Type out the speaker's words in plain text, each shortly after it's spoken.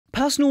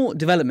personal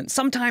development,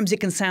 sometimes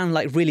it can sound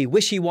like really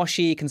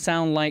wishy-washy, it can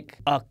sound like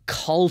a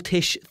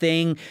cultish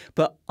thing,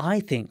 but I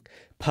think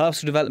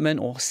personal development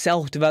or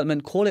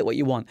self-development, call it what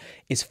you want,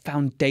 is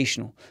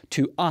foundational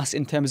to us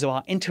in terms of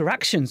our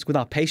interactions with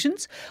our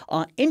patients,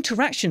 our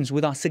interactions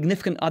with our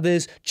significant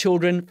others,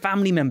 children,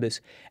 family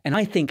members. And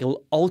I think it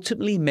will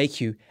ultimately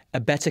make you a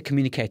better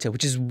communicator,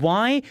 which is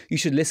why you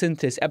should listen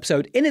to this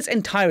episode in its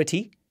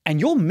entirety. And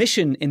your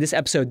mission in this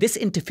episode, this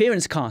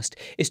interference cast,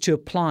 is to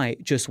apply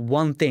just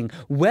one thing,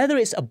 whether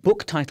it's a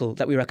book title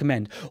that we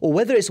recommend, or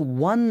whether it's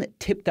one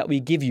tip that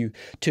we give you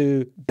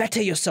to better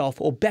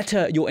yourself or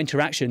better your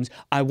interactions.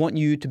 I want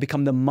you to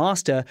become the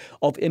master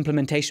of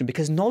implementation,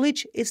 because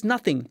knowledge is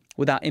nothing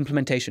without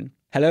implementation.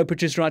 Hello,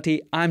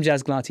 Protrusive, I'm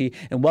Jaz Glati,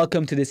 and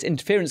welcome to this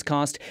interference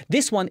cast.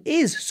 This one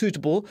is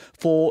suitable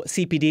for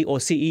CPD or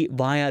CE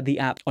via the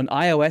app on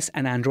iOS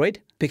and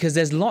Android, because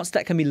there's lots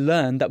that can be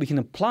learned that we can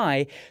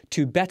apply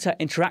to better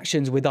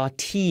interactions with our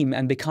team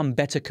and become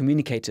better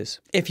communicators.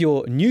 If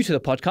you're new to the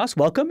podcast,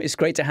 welcome. It's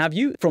great to have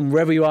you from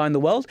wherever you are in the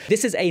world.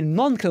 This is a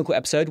non-clinical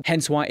episode,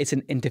 hence why it's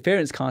an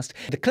interference cast.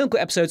 The clinical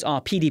episodes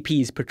are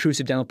PDPs,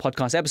 Protrusive Dental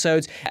Podcast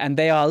episodes, and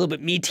they are a little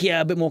bit meatier,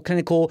 a bit more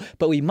clinical,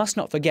 but we must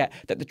not forget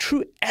that the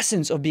true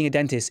essence of being a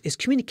dentist is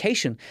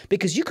communication,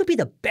 because you could be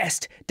the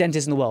best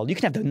dentist in the world. You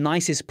can have the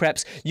nicest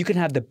preps, you can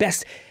have the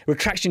best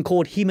retraction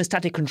cord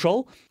hemostatic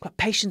control, but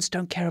patients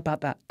don't care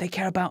about that. They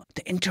care about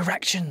the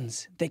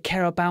interactions. They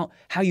care about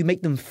how you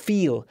make them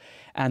feel.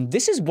 And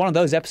this is one of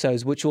those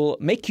episodes which will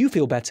make you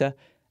feel better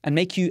and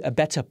make you a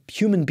better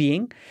human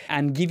being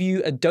and give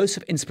you a dose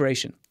of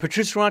inspiration.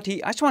 Protrusive, I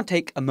just want to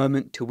take a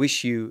moment to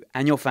wish you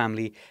and your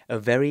family a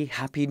very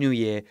happy new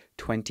year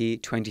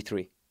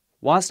 2023.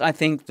 Whilst I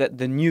think that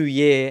the new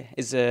year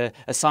is a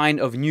sign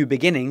of new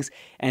beginnings,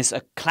 and it's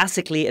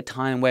classically a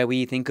time where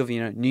we think of,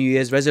 New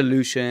Year's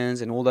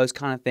resolutions and all those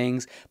kind of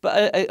things,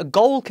 but a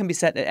goal can be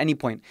set at any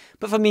point.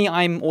 But for me,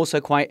 I'm also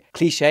quite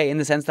cliche in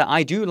the sense that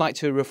I do like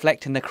to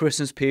reflect in the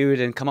Christmas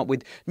period and come up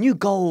with new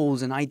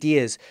goals and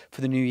ideas for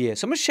the new year.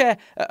 So I'm going to share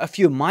a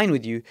few of mine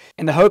with you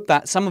in the hope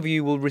that some of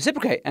you will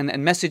reciprocate and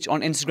message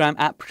on Instagram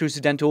at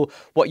Protrusive Dental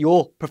what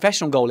your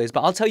professional goal is.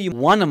 But I'll tell you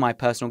one of my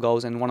personal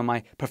goals and one of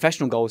my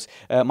professional goals.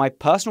 My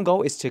personal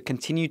goal is to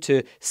continue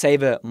to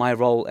savor my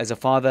role as a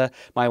father.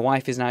 My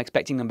wife is now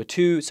expecting number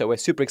 2, so we're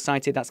super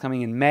excited. That's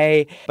coming in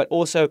May. But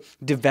also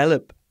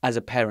develop as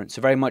a parent.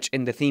 So very much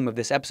in the theme of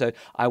this episode,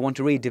 I want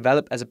to really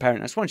develop as a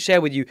parent. I just want to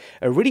share with you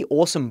a really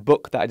awesome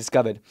book that I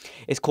discovered.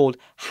 It's called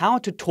How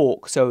to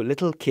Talk So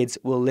Little Kids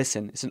Will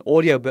Listen. It's an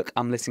audio book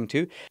I'm listening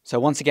to. So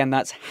once again,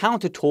 that's How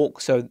to Talk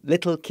So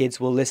Little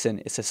Kids Will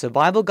Listen. It's a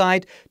survival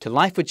guide to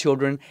life with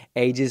children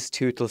ages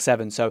 2 till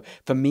 7. So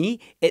for me,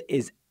 it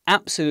is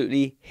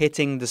absolutely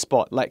hitting the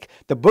spot. Like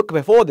the book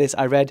before this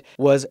I read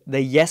was The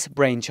Yes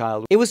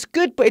Brainchild. It was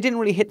good, but it didn't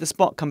really hit the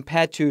spot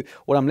compared to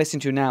what I'm listening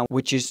to now,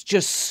 which is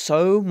just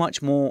so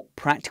much more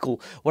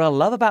practical. What I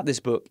love about this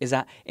book is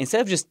that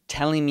instead of just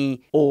telling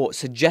me or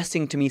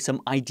suggesting to me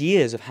some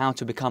ideas of how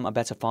to become a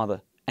better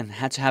father and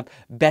how to have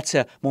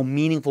better, more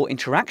meaningful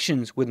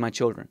interactions with my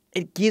children,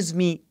 it gives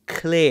me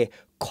clear,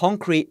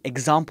 concrete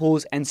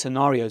examples and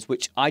scenarios,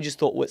 which I just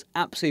thought was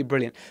absolutely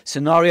brilliant.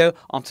 Scenario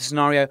after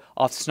scenario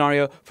after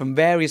scenario from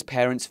various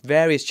parents,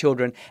 various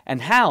children,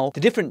 and how the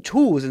different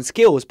tools and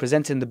skills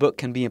presented in the book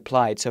can be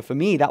applied. So for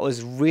me, that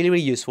was really,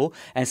 really useful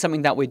and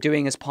something that we're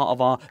doing as part of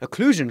our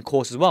occlusion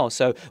course as well.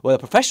 So the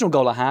professional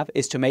goal I have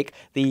is to make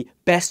the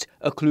best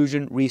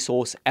occlusion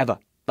resource ever.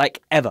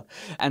 Like ever.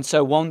 And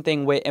so one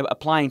thing we're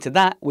applying to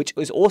that, which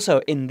is also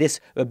in this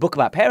book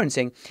about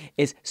parenting,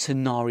 is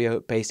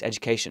scenario-based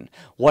education.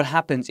 What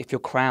happens if your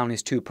crown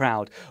is too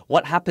proud?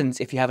 What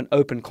happens if you have an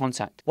open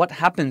contact? What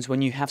happens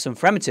when you have some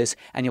fremitus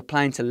and you're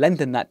planning to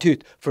lengthen that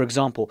tooth, for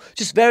example?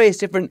 Just various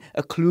different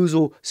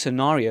occlusal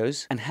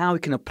scenarios and how we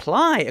can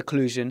apply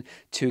occlusion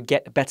to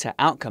get better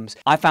outcomes.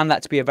 I found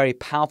that to be a very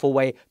powerful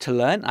way to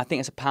learn. I think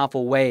it's a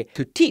powerful way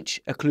to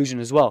teach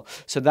occlusion as well.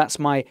 So that's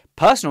my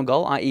personal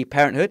goal, i.e.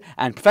 parenthood,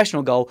 and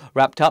professional goal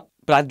wrapped up.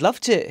 But I'd love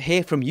to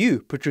hear from you,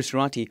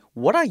 Protrusive.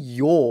 What are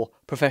your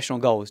professional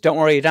goals? Don't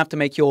worry, you don't have to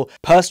make your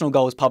personal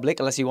goals public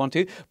unless you want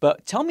to,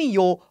 but tell me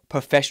your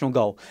professional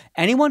goal.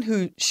 Anyone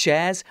who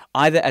shares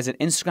either as an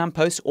Instagram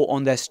post or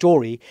on their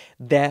story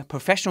their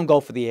professional goal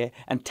for the year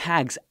and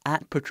tags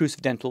at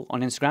Protrusive Dental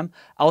on Instagram,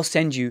 I'll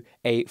send you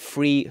a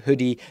free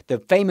hoodie, the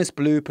famous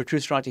blue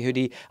Protrusive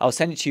hoodie. I'll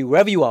send it to you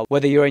wherever you are,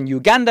 whether you're in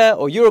Uganda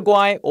or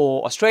Uruguay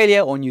or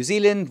Australia or New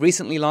Zealand.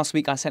 Recently, last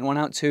week, I sent one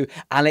out to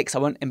Alex. I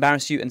won't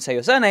embarrass you and say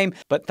your surname,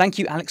 but thank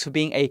you, Alex, for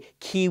being a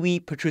Kiwi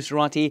Protrusive.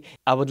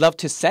 I would love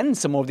to send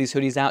some more of these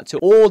hoodies out to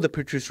all the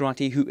Protrusive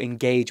who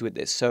engage with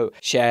this. So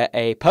share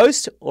a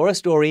post or a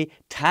story,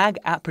 tag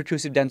at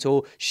Protrusive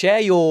Dental, share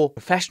your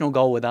professional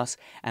goal with us,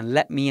 and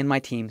let me and my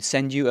team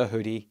send you a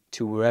hoodie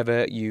to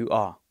wherever you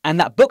are. And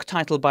that book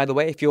title, by the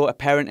way, if you're a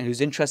parent and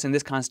who's interested in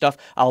this kind of stuff,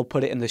 I'll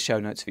put it in the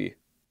show notes for you.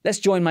 Let's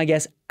join my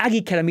guest,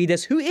 Agi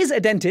Keramidas, who is a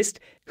dentist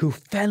who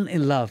fell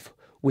in love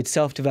with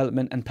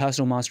self-development and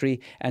personal mastery.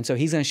 And so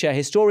he's going to share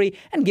his story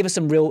and give us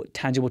some real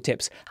tangible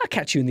tips. I'll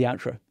catch you in the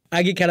outro.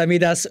 Agi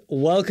Keramidas,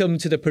 welcome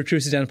to the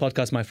Protrusive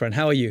podcast, my friend.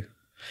 How are you?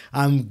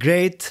 I'm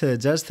great.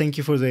 Just thank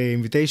you for the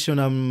invitation.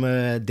 I'm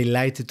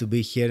delighted to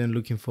be here and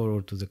looking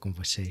forward to the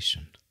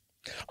conversation.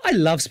 I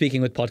love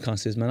speaking with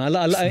podcasters, man.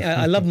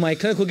 I love my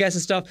clinical guests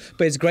and stuff,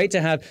 but it's great to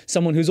have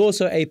someone who's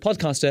also a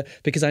podcaster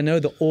because I know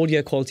the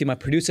audio quality. My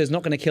producer is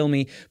not going to kill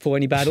me for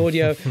any bad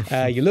audio.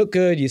 You look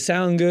good, you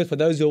sound good. For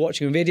those who are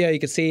watching a video, you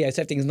can see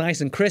everything's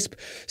nice and crisp.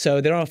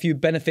 So there are a few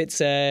benefits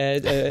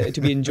to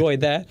be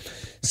enjoyed there.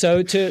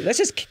 So let's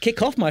just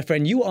kick off, my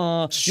friend.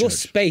 Your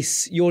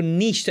space, your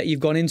niche that you've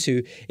gone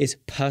into is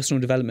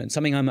personal development,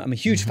 something I'm a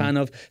huge fan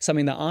of,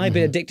 something that I've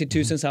been addicted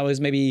to since I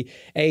was maybe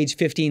age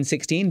 15,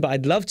 16. But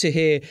I'd love to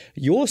hear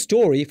your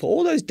story for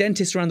all those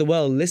dentists around the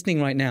world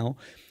listening right now.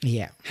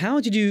 Yeah. How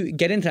did you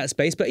get into that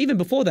space? But even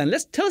before then,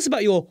 tell us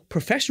about your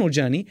professional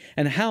journey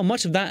and how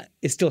much of that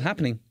is still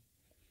happening.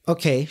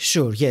 Okay,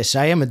 sure. Yes,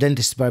 I am a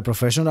dentist by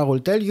profession. I will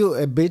tell you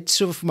a bit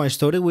of my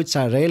story which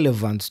are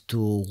relevant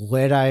to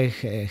where I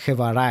have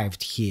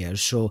arrived here.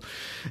 So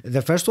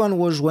the first one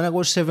was when I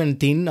was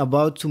 17,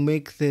 about to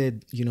make the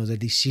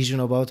decision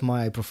about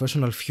my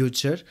professional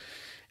future.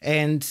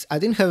 And I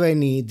didn't have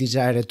any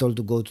desire at all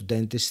to go to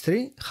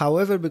dentistry.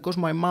 However, because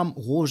my mom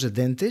was a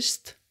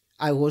dentist,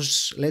 I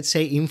was, let's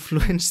say,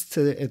 influenced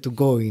to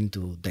go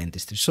into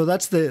dentistry. So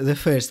that's the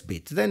first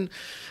bit. Then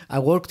I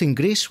worked in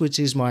Greece, which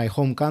is my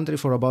home country,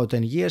 for about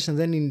 10 years. And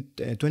then in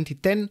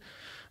 2010,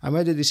 I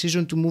made a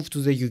decision to move to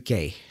the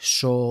UK.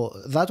 So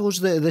that was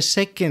the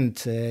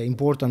second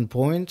important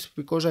point,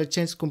 because I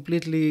changed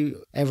completely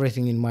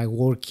everything in my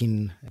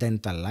working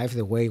dental life,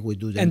 the way we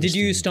do dentistry. And did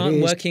you start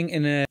working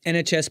in an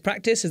NHS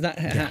practice? Is that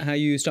how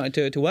you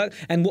started to work?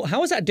 And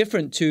how is that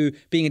different to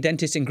being a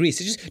dentist in Greece?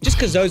 Just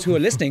because those who are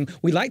listening,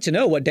 we like to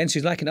know what dentistry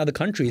is like in other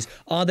countries.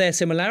 Are there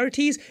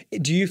similarities?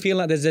 Do you feel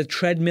like there's a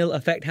treadmill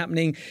effect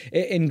happening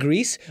in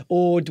Greece,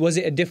 or was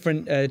it a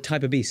different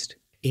type of beast?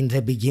 In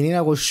the beginning,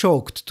 I was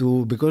shocked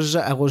too, because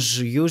I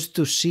was used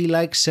to see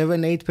like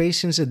 7-8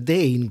 patients a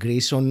day in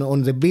Greece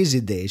on the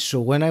busy days. So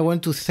when I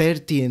went to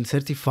 30 and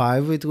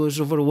 35, it was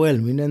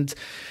overwhelming. And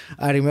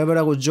I remember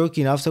I was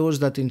joking afterwards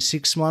that in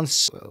 6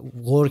 months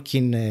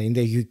working in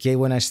the UK,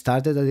 when I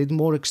started, I did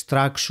more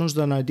extractions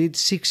than I did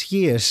 6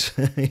 years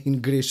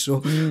in Greece.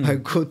 So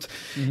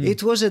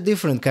it was a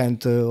different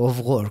kind of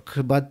work.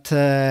 But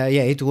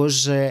it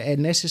was a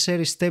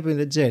necessary step in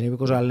the journey,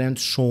 because I learned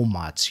so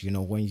much,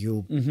 when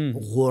you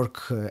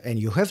work and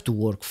you have to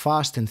work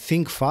fast and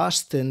think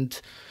fast and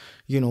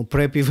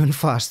prep even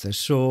faster.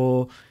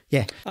 So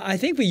yeah, I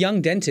think for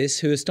young dentists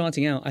who are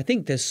starting out, I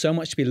think there's so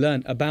much to be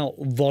learned about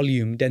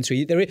volume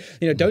dentistry.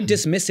 Don't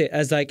dismiss it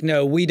as like,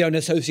 no, we don't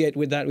associate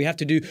with that. We have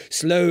to do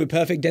slow,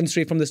 perfect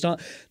dentistry from the start.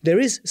 There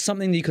is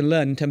something that you can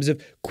learn in terms of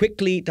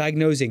quickly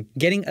diagnosing,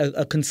 getting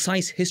a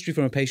concise history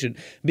from a patient,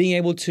 being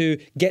able to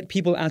get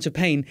people out of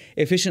pain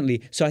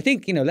efficiently. So I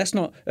think, let's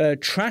not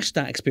trash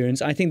that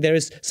experience. I think there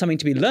is something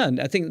to be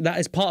learned. I think that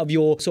is part of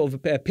your sort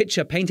of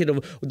picture painted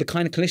of the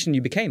kind of clinician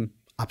you became.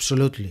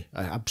 Absolutely.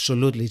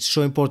 It's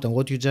so important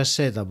what you just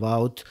said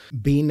about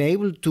being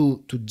able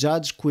to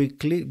judge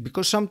quickly,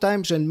 because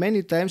sometimes and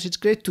many times it's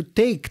great to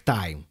take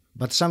time,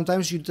 but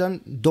sometimes you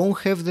don't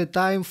have the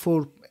time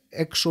for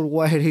X or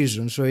Y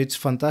reason. So it's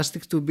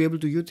fantastic to be able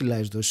to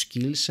utilize those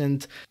skills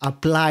and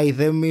apply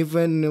them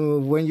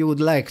even when you would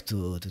like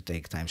to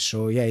take time.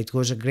 So yeah, it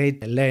was a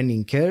great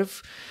learning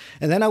curve.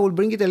 And then I will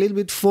bring it a little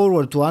bit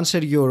forward to answer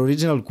your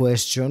original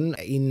question.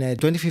 In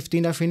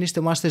 2015, I finished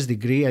a master's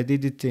degree. I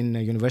did it in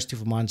University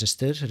of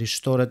Manchester,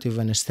 restorative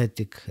and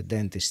aesthetic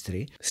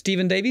dentistry.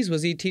 Stephen Davies,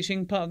 was he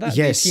teaching part of that?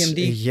 Yes, the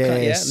TMD?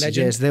 yes,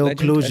 legend, yes, the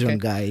occlusion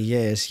guy.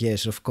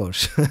 Yes, of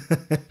course.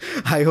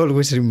 I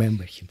always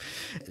remember him.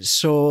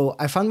 So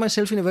I found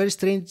myself in a very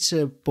strange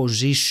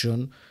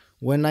position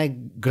when I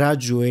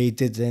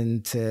graduated,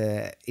 and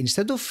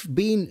instead of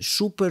being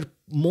super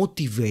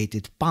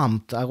motivated,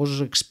 pumped, I was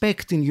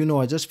expecting,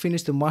 I just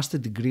finished a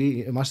master's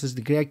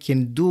degree, I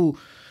can do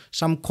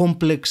some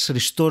complex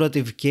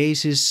restorative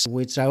cases,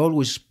 which I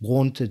always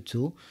wanted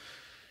to.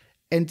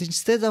 And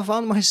instead I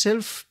found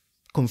myself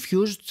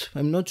confused.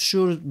 I'm not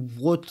sure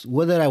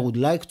whether I would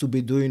like to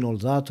be doing all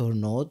that or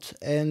not.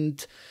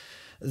 And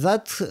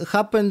that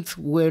happened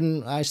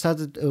when I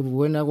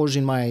was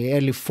in my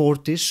early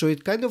 40s, so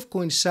it kind of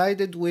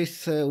coincided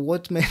with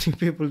what many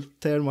people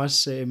term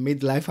as a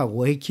midlife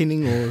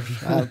awakening, or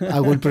I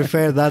would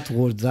prefer that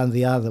word than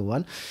the other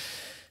one.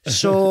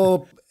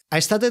 So I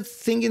started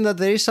thinking that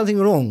there is something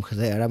wrong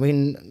there. I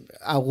mean,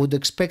 I would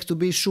expect to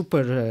be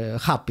super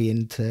happy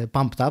and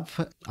pumped up.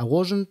 I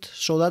wasn't,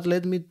 so that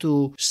led me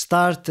to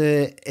start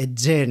a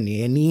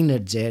journey, an inner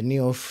journey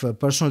of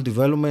personal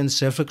development,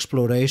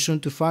 self-exploration,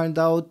 to find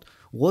out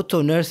what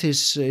on earth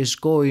is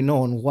going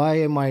on? Why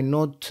am I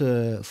not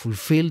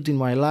fulfilled in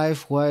my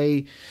life?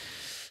 Why?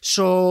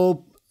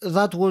 So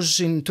that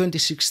was in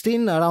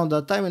 2016, around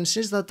that time. And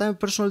since that time,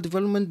 personal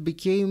development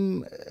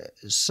became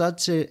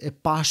such a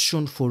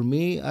passion for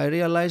me. I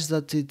realized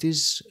that it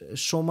is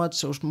so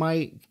much of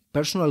my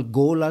personal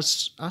goal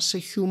as a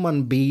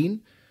human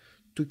being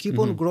to keep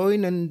on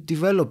growing and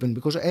developing,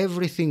 because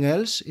everything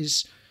else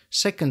is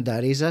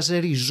secondary. It's as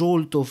a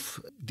result of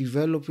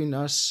developing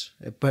as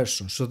a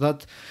person. So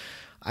that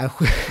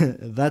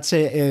that's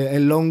a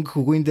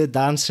long-winded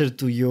answer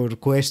to your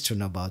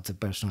question about the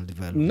personal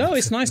development. No,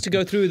 it's nice to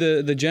go through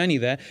the journey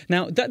there.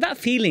 Now, that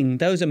feeling,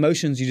 those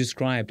emotions you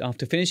described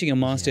after finishing your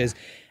master's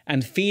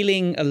and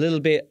feeling a little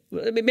bit,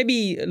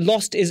 maybe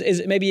lost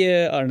is maybe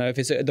I don't know if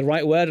it's the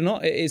right word or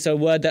not. It's a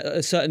word that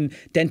a certain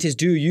dentists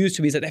do use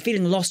to me, is that they're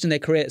feeling lost in their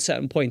career at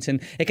certain points.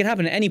 And it can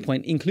happen at any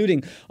point,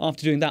 including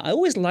after doing that. I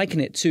always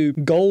liken it to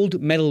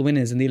gold medal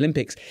winners in the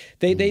Olympics.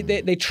 They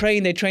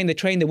train,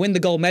 they win the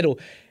gold medal.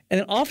 And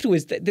then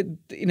afterwards,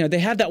 they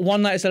have that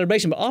one night of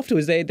celebration. But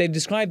afterwards, they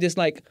describe this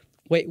like,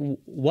 wait,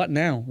 what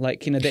now?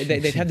 Like,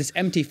 they've had this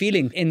empty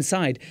feeling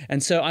inside.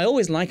 And so I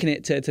always liken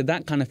it to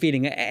that kind of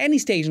feeling. At any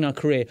stage in our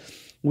career,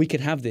 we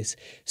could have this.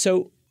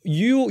 So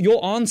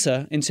your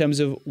answer in terms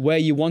of where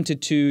you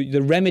wanted to,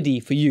 the remedy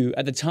for you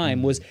at the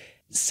time was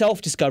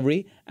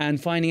self-discovery and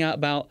finding out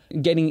about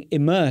getting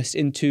immersed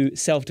into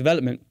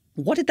self-development.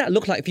 What did that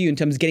look like for you in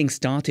terms of getting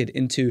started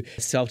into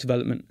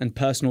self-development and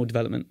personal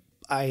development?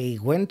 I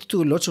went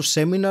to lots of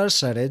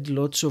seminars, I read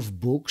lots of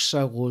books.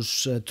 I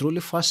was truly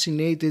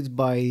fascinated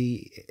by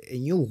a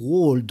new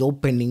world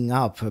opening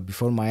up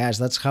before my eyes.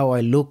 That's how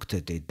I looked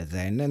at it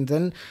then. And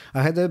then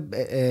I had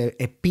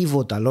a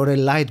pivotal or a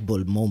light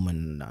bulb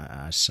moment,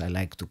 as I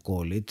like to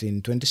call it.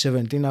 In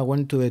 2017, I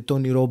went to a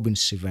Tony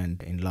Robbins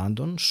event in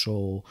London.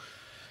 So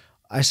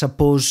I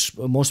suppose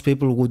most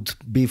people would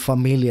be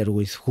familiar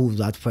with who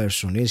that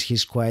person is.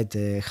 He's quite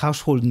a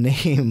household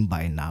name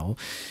by now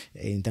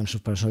in terms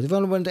of personal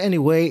development.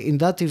 Anyway, in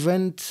that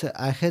event,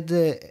 I had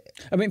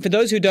for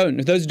those who don't,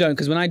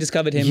 because when I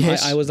discovered him,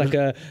 yes. I was like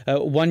a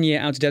 1 year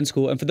out of dental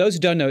school. And for those who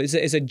don't know,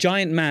 it's a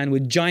giant man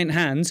with giant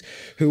hands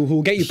who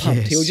will get you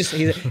pumped. Yes.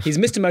 He's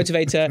Mr.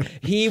 Motivator.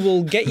 He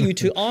will get you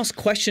to ask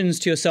questions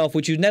to yourself,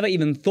 which you've never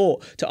even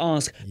thought to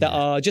ask, that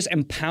are just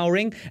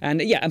empowering.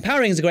 And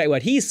empowering is a great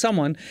word. He's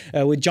someone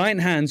with giant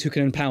hands who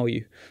can empower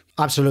you.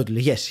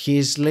 Absolutely, yes.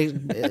 He's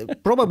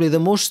probably the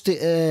most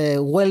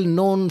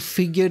well-known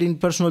figure in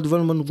personal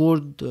development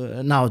world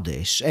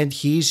nowadays. And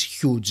he's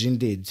huge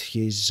indeed.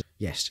 He's,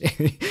 yes,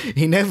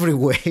 in every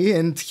way,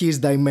 and his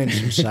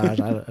dimensions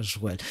are as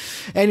well.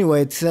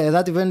 Anyway,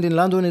 that event in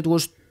London, it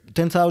was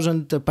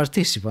 10,000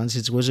 participants.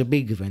 It was a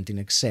big event in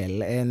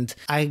Excel. And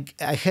I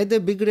had a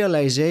big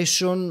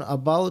realization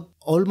about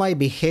all my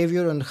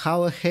behavior and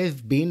how I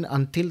have been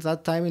until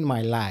that time in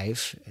my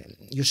life.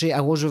 You see,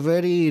 I was a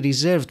very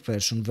reserved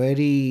person,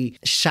 very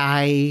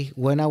shy.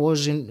 When I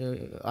was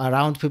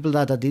around people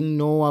that I didn't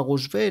know, I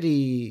was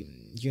very,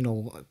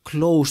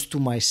 close to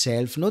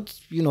myself. Not,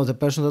 the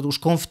person that was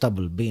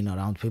comfortable being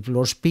around people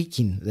or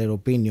speaking their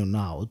opinion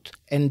out.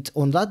 And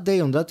on that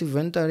day, on that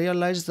event, I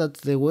realized that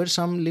there were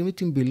some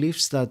limiting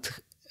beliefs that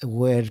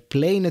were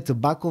playing at the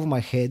back of my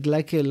head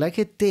like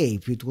a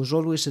tape. It was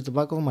always at the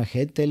back of my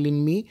head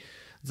telling me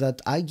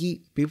that,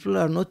 Agi, people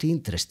are not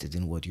interested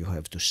in what you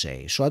have to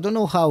say. So I don't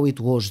know how it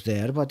was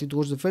there, but it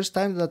was the first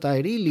time that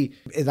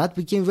that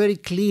became very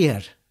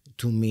clear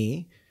to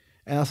me.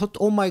 And I thought,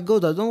 oh my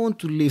God, I don't want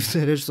to live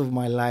the rest of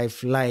my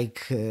life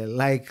like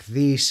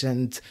this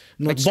and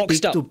not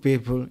speak to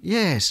people.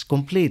 Yes,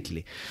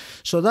 completely.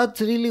 So that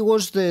really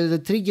was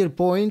the trigger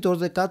point or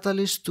the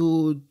catalyst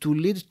to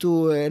lead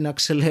to an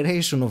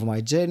acceleration of my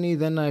journey.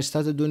 Then I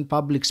started doing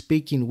public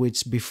speaking,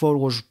 which before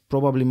was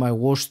probably my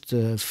worst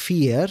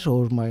fear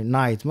or my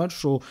nightmare.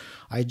 So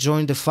I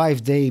joined a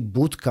 5-day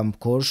bootcamp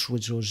course,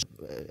 which was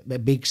a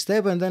big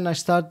step. And then I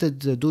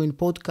started doing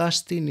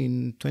podcasting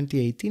in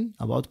 2018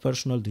 about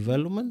personal development.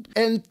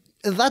 And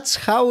that's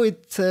how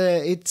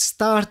it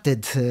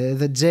started,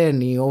 the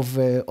journey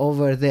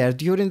over there.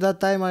 During that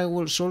time, I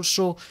was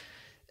also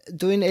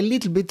doing a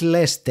little bit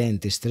less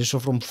dentistry. So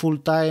from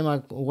full-time,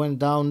 I went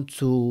down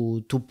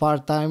to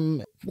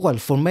part-time, well,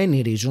 for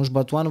many reasons,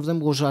 but one of them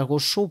was I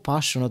was so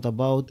passionate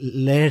about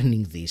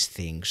learning these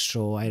things.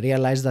 So I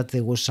realized that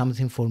there was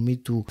something for me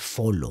to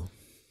follow.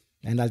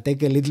 And I'll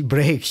take a little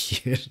break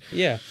here.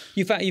 Yeah,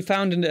 you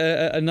found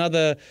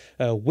another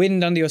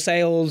wind under your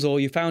sails, or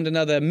you found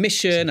another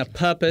mission, a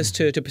purpose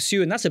to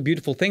pursue, and that's a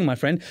beautiful thing, my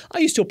friend.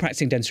 Are you still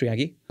practicing dentistry,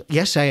 Agi?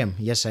 Yes, I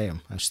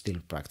am. I'm still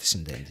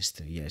practicing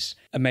dentistry, yes.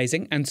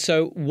 Amazing. And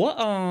so what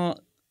are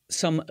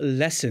some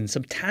lessons,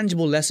 some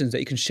tangible lessons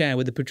that you can share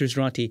with the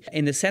Protrusive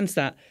in the sense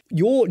that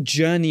your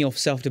journey of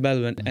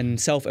self-development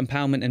and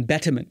self-empowerment and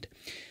betterment,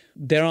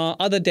 there are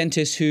other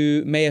dentists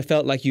who may have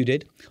felt like you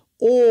did,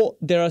 or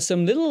there are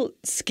some little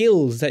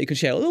skills that you can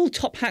share, little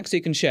top hacks that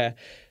you can share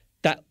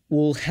that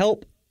will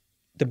help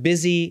the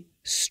busy,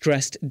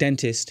 stressed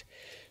dentist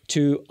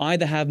to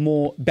either have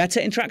better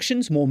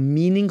interactions, more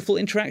meaningful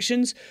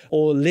interactions,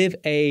 or live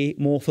a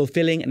more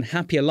fulfilling and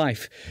happier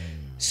life.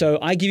 So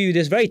I give you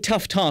this very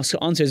tough task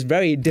to answer this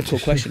very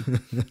difficult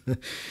question.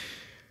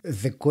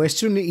 The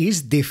question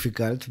is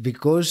difficult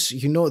because,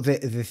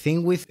 the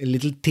thing with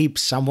little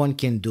tips someone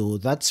can do,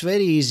 that's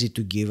very easy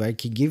to give. I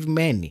can give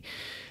many.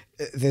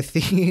 The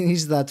thing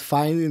is that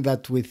finding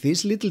that with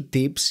these little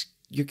tips,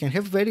 you can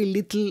have very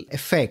little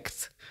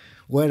effect.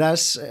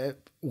 Whereas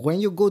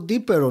when you go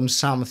deeper on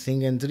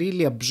something and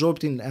really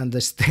absorbed in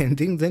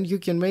understanding, then you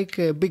can make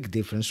a big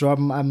difference. So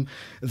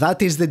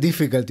that is the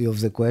difficulty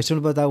of the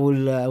question, but I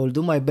will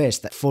do my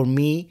best. For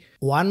me,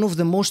 one of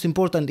the most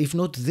important, if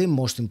not the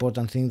most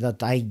important thing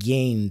that I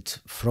gained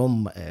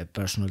from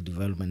personal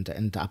development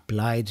and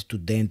applied to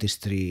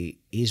dentistry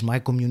is my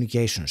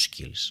communication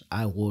skills.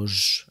 I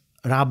was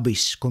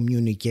rubbish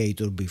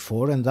communicator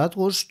before, and that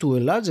was to a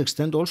large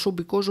extent also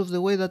because of the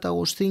way that I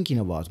was thinking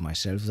about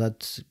myself,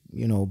 that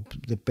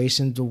the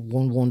patient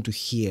won't want to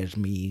hear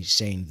me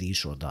saying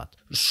this or that.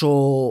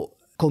 So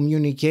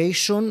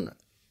communication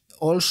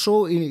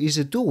also is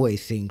a two-way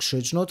thing. So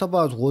it's not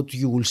about what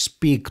you will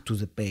speak to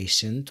the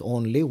patient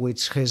only,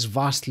 which has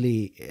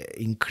vastly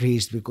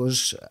increased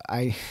because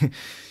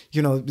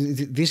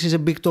this is a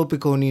big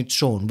topic on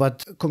its own.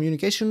 But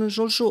communication is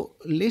also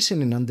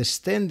listening,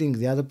 understanding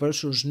the other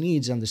person's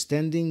needs,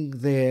 understanding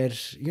their,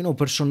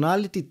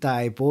 personality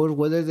type, or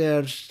whether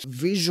they're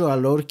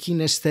visual or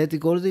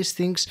kinesthetic. All these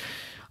things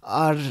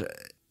are,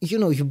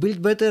 you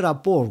build better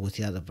rapport with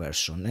the other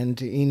person.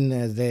 And in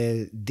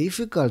the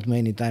difficult,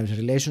 many times,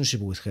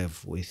 relationship we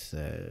have with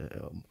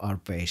our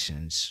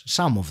patients,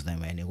 some of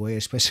them anyway,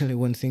 especially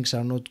when things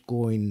are not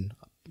going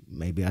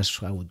maybe as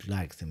I would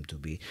like them to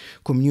be,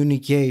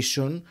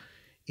 communication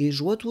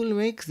is what will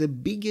make the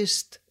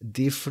biggest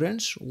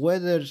difference,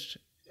 whether,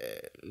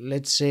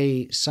 let's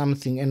say,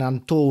 an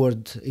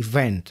untoward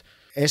event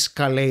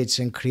escalates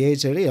and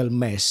creates a real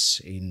mess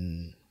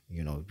in,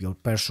 your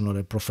personal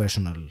and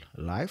professional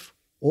life,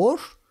 or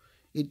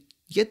it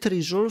gets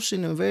resolved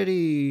in a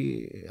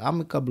very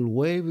amicable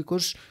way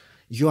because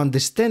you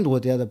understand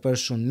what the other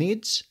person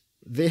needs,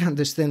 they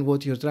understand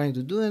what you're trying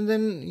to do, and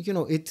then,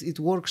 it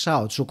works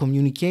out. So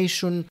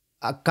communication,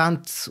 I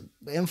can't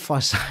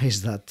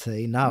emphasize that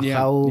enough,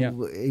 how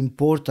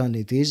important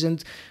it is.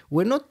 And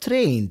we're not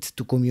trained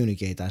to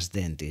communicate as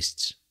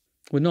dentists.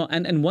 We're not.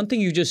 And one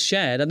thing you just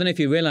shared, I don't know if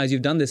you realize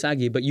you've done this,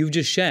 Agi, but you've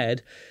just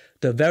shared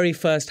the very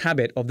first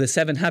habit of the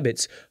 7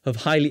 habits of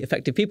highly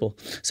effective people.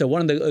 So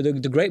one of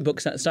the great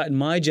books that started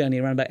my journey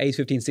around about age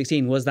 15,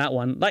 16 was that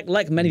one.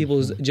 Like many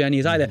people's journey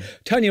is either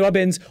Tony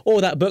Robbins or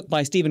that book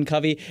by Stephen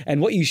Covey.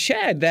 And what you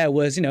shared there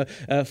was,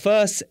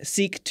 first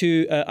seek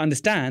to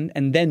understand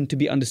and then to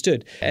be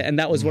understood. And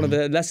that was one of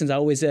the lessons I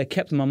always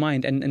kept in my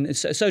mind. And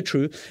it's so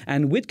true.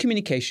 And with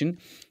communication,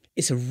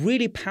 it's a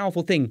really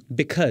powerful thing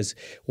because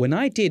when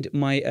I did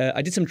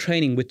I did some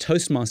training with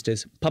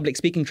Toastmasters, public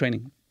speaking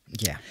training.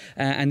 Yeah.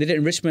 And they did it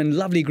in Richmond,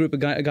 lovely group of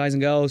guys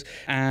and girls.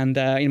 And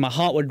my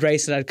heart would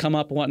race that I'd come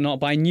up and whatnot.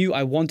 But I knew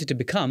I wanted to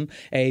become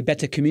a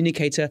better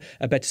communicator,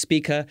 a better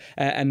speaker.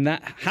 And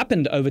that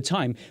happened over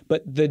time.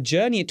 But the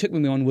journey it took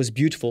me on was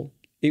beautiful.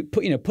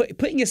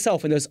 Putting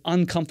yourself in those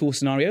uncomfortable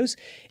scenarios,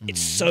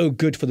 it's so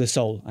good for the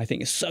soul. I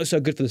think it's so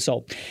good for the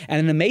soul. And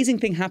an amazing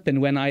thing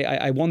happened when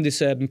I won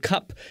this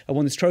cup, I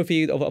won this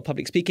trophy of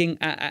public speaking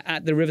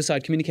at the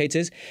Riverside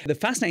Communicators. The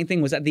fascinating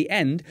thing was at the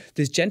end,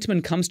 this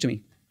gentleman comes to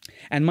me.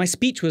 And my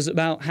speech was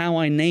about how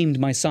I named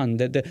my son,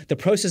 the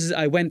processes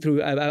I went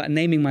through about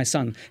naming my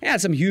son. It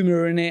had some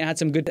humor in it, it had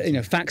some good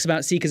facts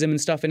about Sikhism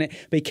and stuff in it.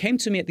 But he came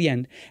to me at the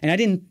end, and I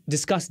didn't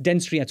discuss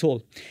dentistry at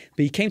all.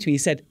 But he came to me, he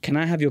said, "Can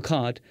I have your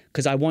card?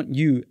 Because I want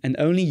you and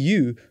only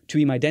you to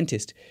be my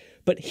dentist."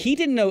 But he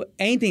didn't know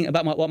anything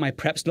about what my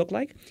preps look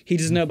like. He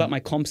doesn't know about my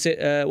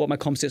what my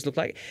composites look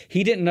like.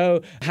 He didn't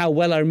know how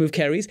well I remove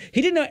caries.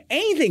 He didn't know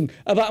anything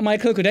about my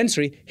clinical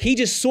dentistry. He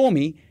just saw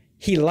me.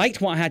 He liked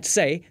what I had to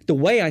say, the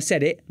way I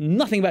said it,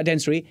 nothing about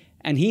dentistry,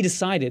 and he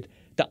decided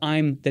that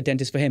I'm the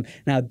dentist for him.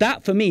 Now,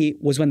 that for me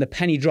was when the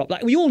penny dropped.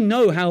 Like, we all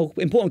know how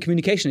important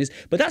communication is,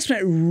 but that's when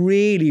it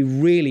really,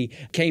 really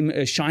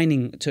came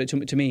shining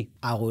to me.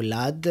 I will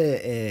add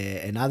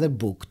another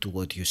book to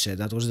what you said.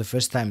 That was the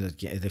first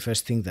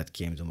thing that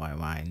came to my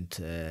mind.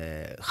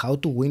 How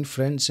to Win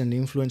Friends and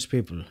Influence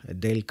People,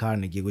 Dale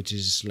Carnegie, which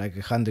is like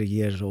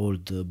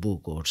 100-year-old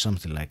book or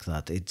something like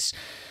that.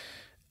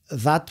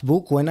 That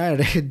book, when I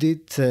read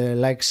it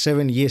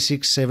 7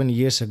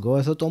 years ago,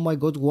 I thought, oh my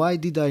God, why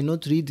did I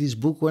not read this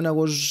book when I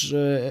was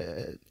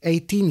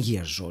 18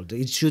 years old?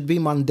 It should be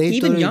mandatory.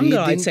 Even younger, reading.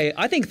 I'd say.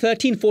 I think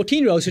 13,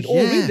 14-year-olds should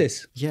all read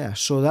this. Yeah,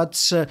 so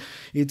that's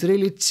it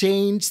really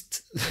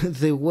changed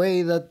the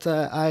way that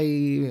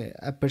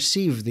I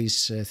perceive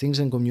these things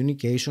and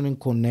communication and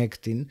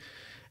connecting.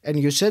 And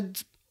you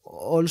said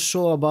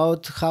also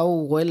about how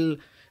well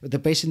the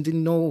patient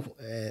didn't know,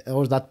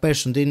 or that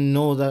person didn't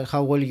know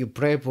how well you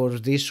prep or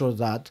this or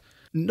that.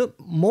 No,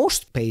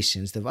 most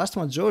patients, the vast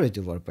majority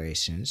of our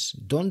patients,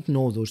 don't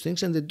know those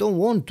things and they don't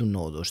want to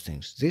know those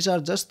things. These are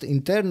just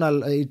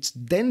internal, it's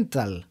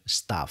dental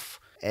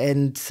stuff.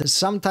 And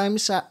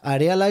sometimes I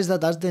realize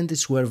that as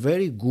dentists we're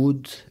very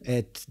good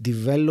at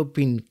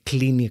developing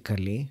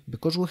clinically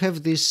because we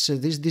have this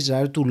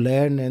desire to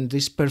learn and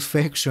this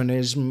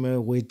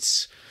perfectionism,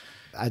 which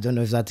I don't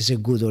know if that is a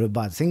good or a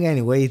bad thing.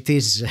 Anyway, it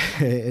is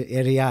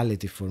a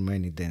reality for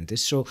many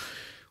dentists. So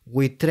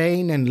we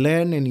train and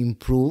learn and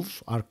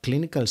improve our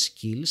clinical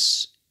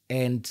skills,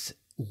 and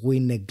we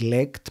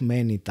neglect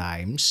many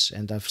times,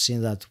 and I've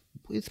seen that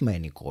with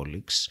many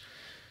colleagues,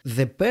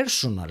 the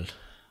personal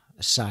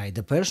side,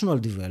 the personal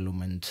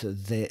development,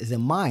 the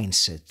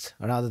mindset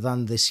rather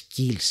than the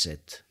skill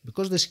set.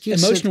 Because the skill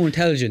emotional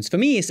intelligence. For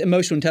me, it's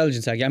emotional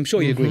intelligence, Agi. I'm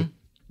sure you agree.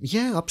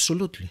 Yeah,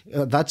 absolutely.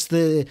 That's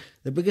the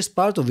biggest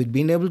part of it,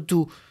 being able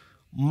to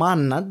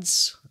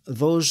manage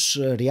those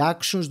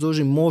reactions, those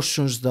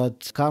emotions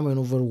that come and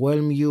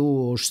overwhelm you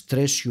or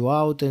stress you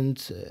out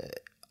and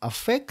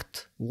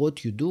affect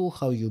what you do,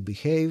 how you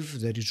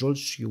behave, the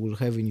results you will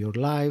have in your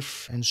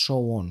life, and so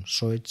on.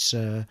 So it's,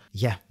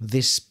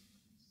 this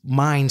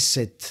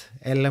mindset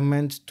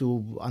element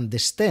to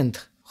understand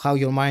how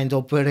your mind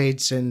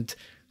operates and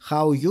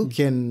how you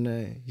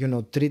can,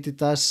 treat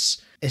it as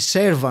a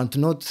servant,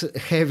 not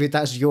have it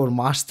as your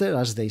master,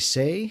 as they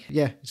say.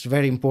 Yeah, it's a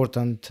very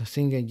important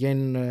thing.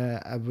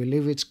 Again, I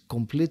believe it's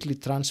completely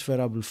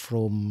transferable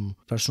from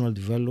personal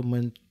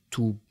development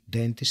to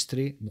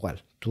dentistry, well,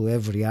 to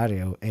every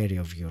area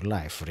of your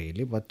life,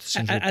 really. But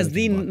as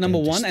the number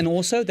one, and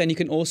also then you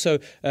can also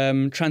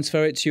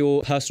transfer it to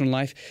your personal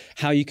life,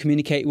 how you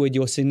communicate with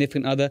your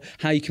significant other,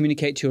 how you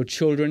communicate to your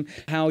children,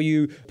 how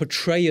you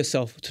portray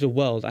yourself to the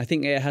world. I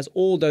think it has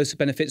all those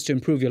benefits to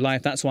improve your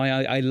life. That's why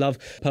I love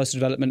personal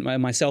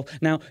development myself.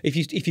 Now, if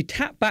you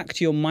tap back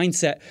to your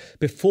mindset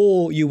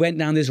before you went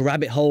down this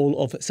rabbit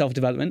hole of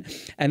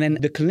self-development, and then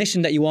the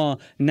clinician that you are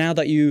now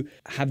that you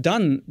have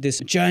done this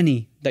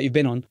journey that you've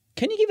been on,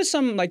 can you give us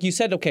some, like you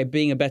said, okay,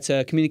 being a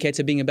better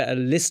communicator, being a better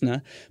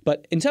listener,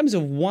 but in terms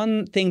of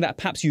one thing that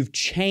perhaps you've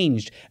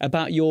changed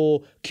about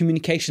your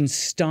communication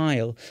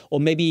style, or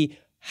maybe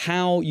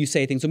how you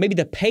say things, or maybe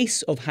the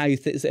pace of how you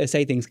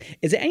say things,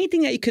 is there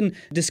anything that you can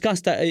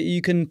discuss that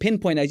you can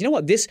pinpoint as, you know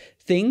what, this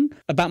thing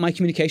about my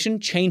communication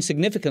changed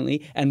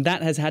significantly, and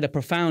that has had a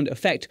profound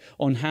effect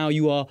on how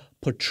you are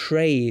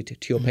portrayed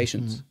to your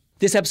patients?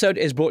 This episode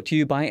is brought to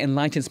you by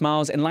Enlighten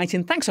Smiles.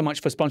 Enlighten, thanks so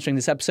much for sponsoring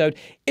this episode.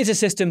 It's a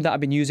system that I've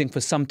been using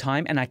for some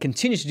time, and I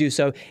continue to do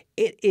so.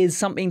 It is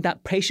something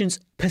that patients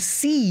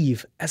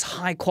perceive as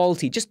high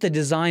quality. Just the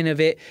design of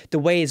it, the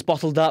way it's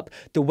bottled up,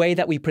 the way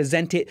that we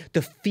present it,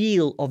 the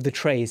feel of the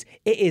trays.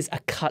 It is a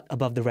cut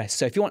above the rest.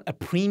 So if you want a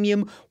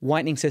premium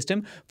whitening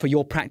system for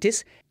your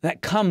practice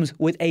that comes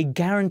with a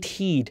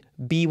guaranteed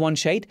B1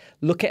 shade,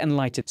 look at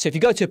Enlighten. So if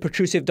you go to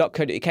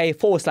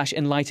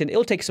protrusive.co.uk/enlighten,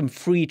 it'll take some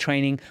free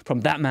training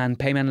from that man,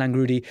 Payman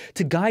Langrudi,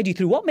 to guide you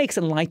through what makes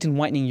Enlighten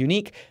whitening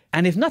unique.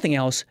 And if nothing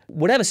else,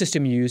 whatever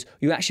system you use,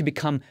 you actually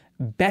become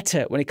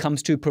better when it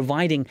comes to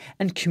providing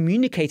and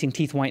communicating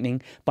teeth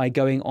whitening by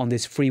going on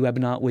this free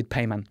webinar with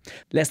Payman.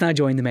 Let's now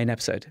join the main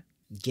episode.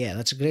 Yeah,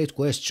 that's a great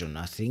question.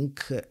 I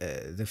think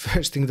the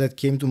first thing that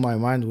came to my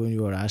mind when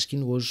you were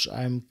asking was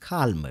I'm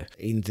calmer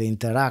in the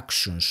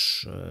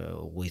interactions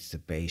with the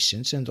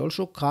patients, and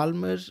also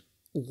calmer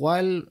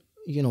while,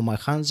 my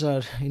hands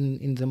are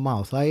in the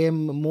mouth. I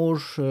am more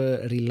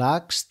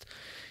relaxed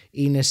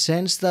in a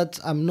sense that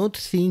I'm not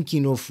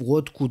thinking of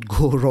what could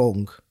go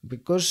wrong,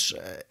 because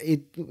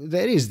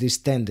there is this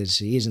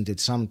tendency, isn't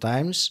it?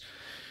 Sometimes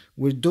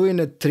we're doing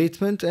a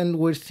treatment and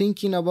we're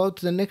thinking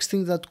about the next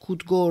thing that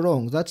could go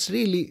wrong. That's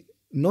really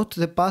not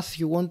the path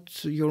you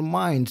want your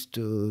mind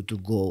to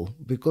go,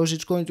 because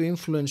it's going to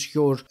influence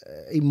your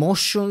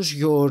emotions,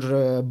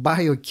 your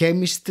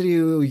biochemistry,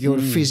 your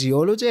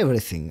physiology,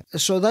 everything.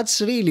 So that's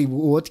really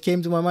what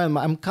came to my mind.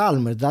 I'm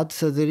calmer, that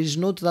there is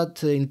not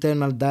that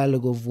internal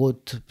dialogue of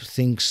what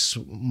things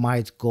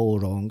might go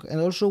wrong.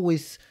 And also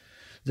with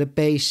the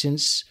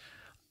patients,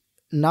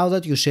 now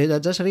that you said, I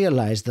just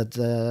realized that,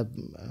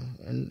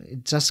 and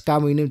it's just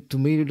coming into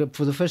me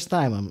for the first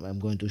time, I'm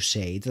going to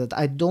say it, that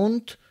I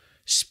don't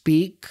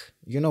speak.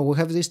 We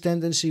have this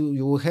tendency,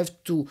 you have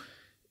to,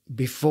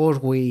 before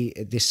we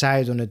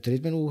decide on a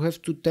treatment, we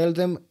have to tell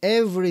them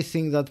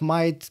everything that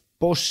might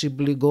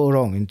possibly go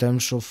wrong in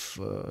terms of,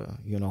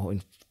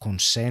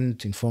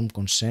 consent, informed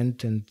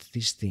consent, and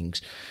these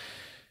things.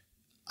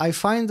 I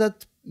find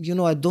that,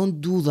 I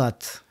don't do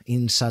that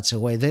in such a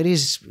way. There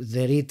is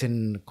the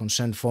written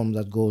consent form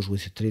that goes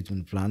with a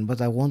treatment plan,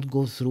 but I won't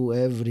go through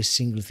every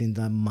single thing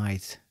that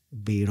might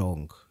be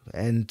wrong.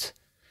 And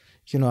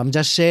I'm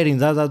just sharing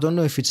that. I don't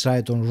know if it's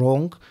right or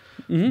wrong,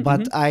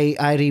 but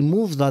I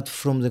remove that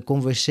from the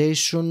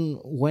conversation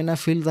when I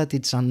feel that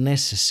it's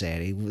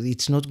unnecessary.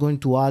 It's not going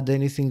to add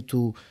anything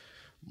to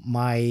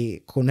my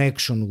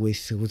connection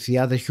with the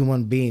other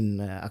human being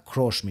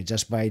across me,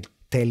 just by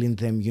telling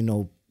them,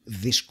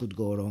 this could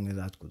go wrong and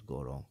that could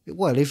go wrong.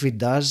 Well, if it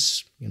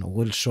does,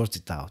 we'll sort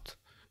it out.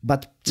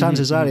 But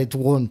chances are it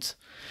won't.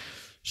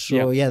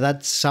 So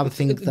that's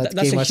something that came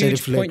as a reflection. That's a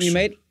huge point you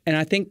made. And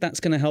I think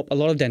that's going to help a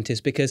lot of dentists,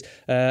 because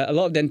a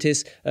lot of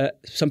dentists,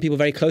 some people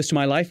very close to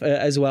my life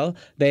as well,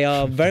 they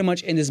are very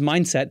much in this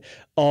mindset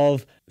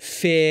of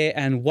fear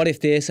and what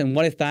if this and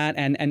what if that,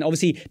 and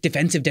obviously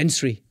defensive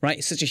dentistry, right?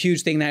 It's such a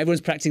huge thing now.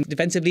 Everyone's practicing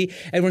defensively,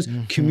 everyone's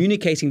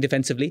communicating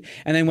defensively.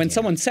 And then when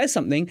someone says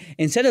something,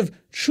 instead of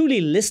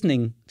truly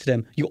listening to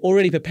them, you're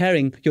already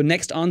preparing your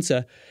next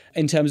answer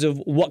in terms of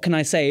what can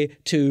I say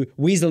to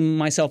weasel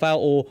myself out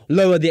or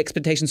lower the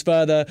expectations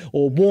further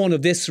or warn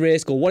of this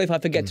risk or what if I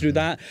forget to do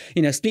that?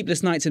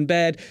 Sleepless nights in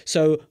bed.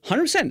 So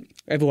 100%,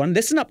 everyone,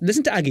 listen up,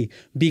 listen to Agi.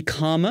 Be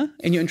calmer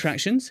in your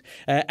interactions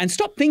and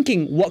stop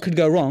thinking what could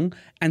go wrong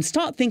and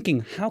start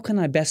thinking, how can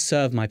I best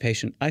serve my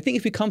patient? I think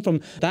if we come from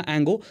that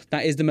angle,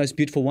 that is the most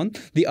beautiful one.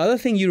 The other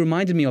thing you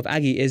reminded me of,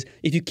 Agi, is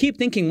if you keep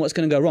thinking what's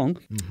going to go wrong,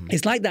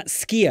 it's like that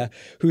skier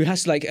who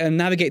has to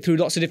navigate through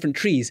lots of different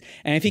trees.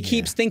 And if he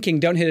keeps thinking,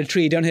 don't hit a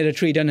tree, don't hit a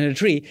tree, don't hit a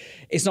tree,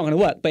 it's not going to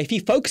work. But if he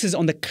focuses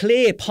on the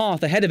clear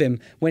path ahead of him,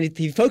 if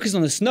he focuses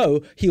on the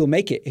snow, he will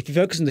make it. If he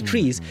focuses on the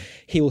trees,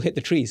 he will hit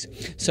the trees.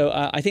 So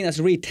I think that's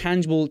a really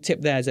tangible tip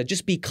there, is that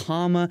just be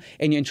calmer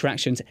in your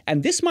interactions.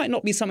 And this might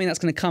not be something that's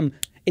going to come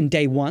in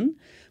day one,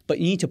 but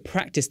you need to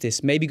practice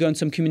this. Maybe go on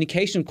some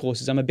communication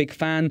courses. I'm a big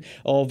fan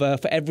of,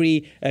 for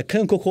every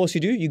clinical course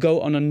you do, you go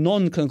on a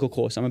non-clinical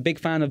course. I'm a big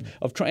fan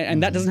of trying,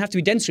 and that doesn't have to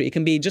be dentistry. It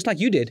can be just like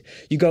you did.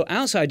 You go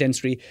outside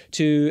dentistry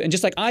and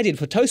just like I did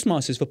for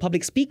Toastmasters, for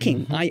public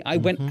speaking. I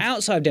went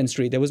outside of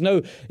dentistry. There was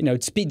no,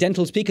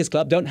 dental speakers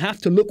club. Don't have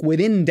to look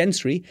within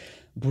dentistry.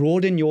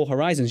 Broaden your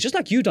horizons, just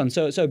like you've done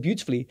so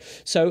beautifully.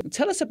 So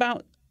tell us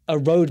about a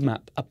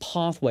roadmap, a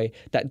pathway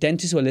that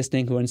dentists who are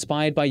listening, who are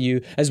inspired by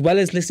you, as well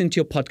as listening to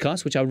your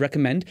podcast, which I would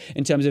recommend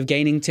in terms of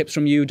gaining tips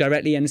from you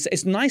directly. And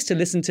it's nice to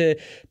listen to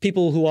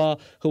people who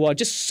are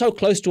just so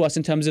close to us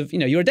in terms of,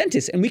 you're a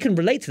dentist and we can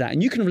relate to that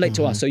and you can relate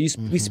to us. So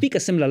we speak a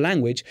similar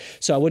language.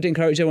 So I would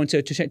encourage everyone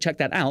to check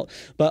that out.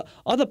 But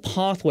other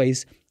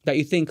pathways that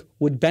you think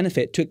would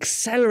benefit to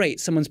accelerate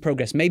someone's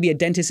progress. Maybe a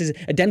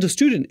dental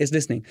student is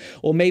listening,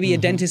 or maybe a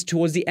dentist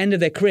towards the end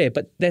of their career,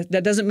 but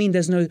that doesn't mean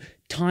there's no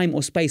time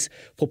or space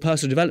for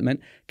personal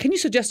development. Can you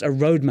suggest a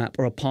roadmap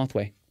or a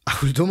pathway? I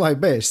will do my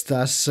best,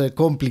 as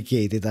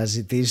complicated as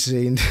it is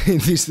in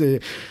this.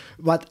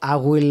 But I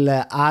will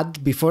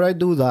add, before I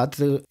do that,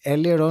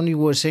 earlier on you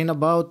were saying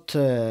about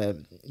taking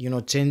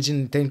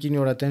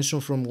your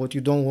attention from what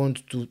you don't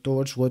want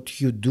towards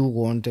what you do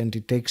want, and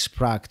it takes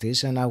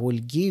practice. And I will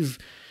give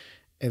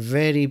a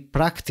very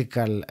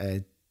practical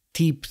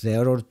tip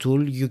there, or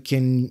tool you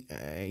can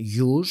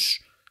use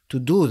to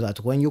do that.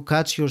 When you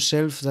catch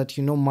yourself that,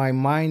 my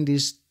mind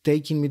is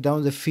taking me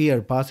down the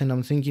fear path and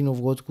I'm thinking of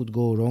what could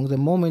go wrong, the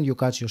moment you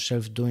catch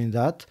yourself doing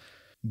that,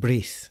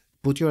 breathe.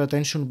 Put your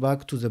attention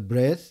back to the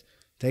breath.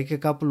 Take a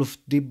couple of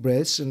deep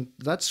breaths, and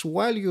that's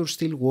while you're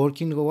still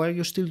working or while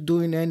you're still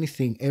doing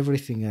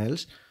everything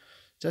else.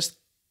 Just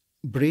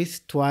breathe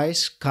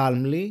twice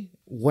calmly.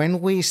 When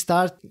we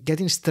start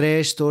getting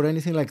stressed or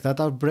anything like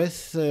that, our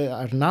breath,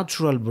 our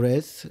natural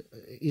breath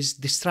is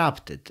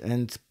disrupted,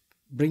 and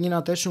bringing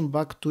attention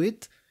back to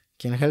it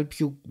can help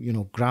you,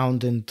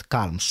 ground and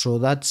calm. So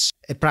that's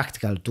a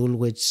practical tool,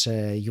 which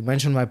you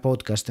mentioned my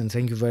podcast, and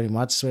thank you very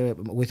much.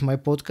 With my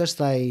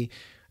podcast,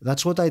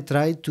 that's what I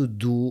try to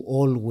do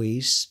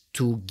always,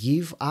 to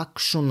give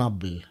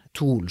actionable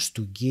tools,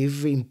 to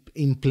give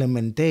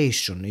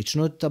implementation. It's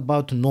not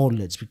about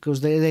knowledge,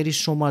 because there is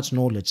so much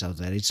knowledge out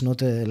there. It's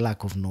not a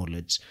lack of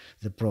knowledge,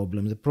 the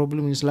problem. The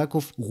problem is lack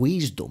of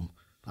wisdom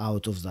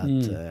out of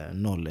that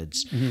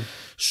knowledge.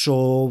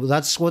 So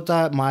that's what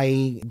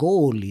my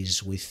goal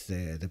is with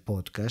the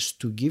podcast,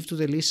 to give to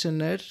the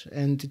listener.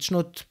 And it's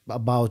not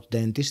about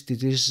dentists,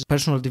 it is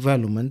personal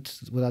development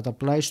that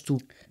applies to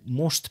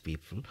most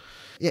people.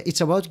 Yeah,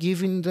 it's about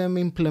giving them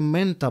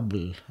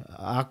implementable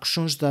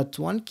actions that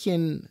one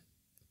can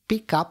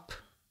pick up,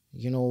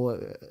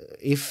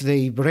 if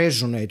they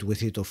resonate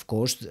with it. Of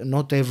course,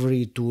 not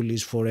every tool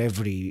is for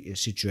every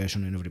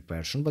situation and every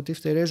person, but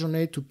if they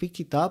resonate, to pick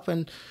it up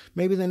and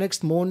maybe the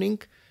next morning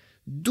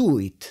do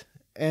it.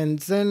 And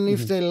then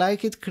if they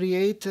like it,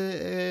 create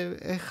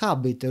a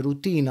habit, a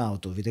routine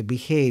out of it, a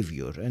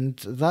behavior. And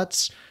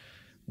that's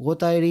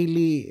what I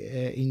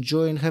really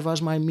enjoy and have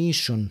as my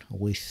mission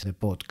with the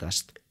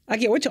podcast.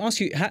 Agi, I want to ask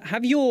you,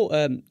 have your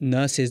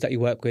nurses that you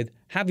work with,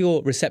 have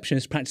your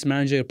receptionist, practice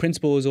manager,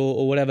 principals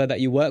or whatever that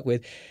you work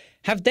with,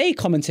 have they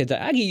commented that,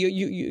 Agi,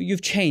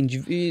 you've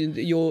changed,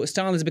 your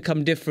style has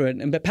become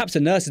different, and perhaps a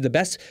nurse is the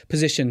best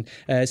position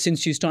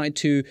since you started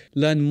to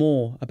learn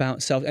more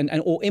about self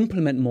or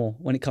implement more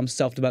when it comes to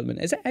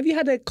self-development? Have you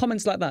had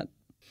comments like that?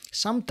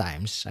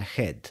 Sometimes I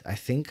had. I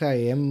think I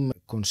am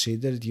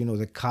considered,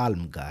 the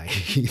calm guy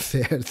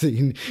there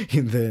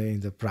in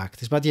the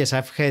practice. But yes,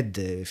 I've had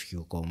a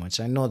few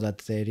comments. I know that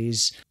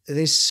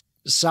there's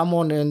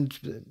someone, and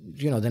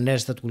the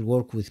nurse that will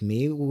work with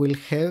me will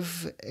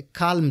have a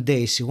calm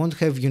days. He won't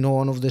have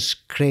one of those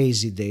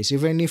crazy days.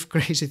 Even if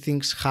crazy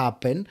things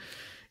happen,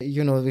 they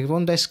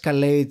won't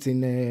escalate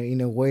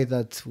in a way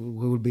that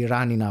we will be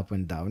running up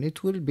and down.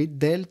 It will be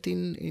dealt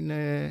in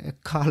a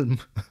calm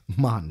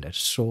manner.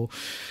 So,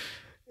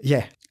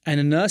 yeah. And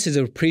the nurses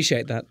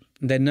appreciate that.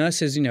 The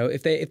nurses,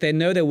 if they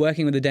know they're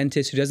working with a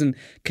dentist who doesn't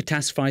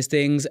catastrophize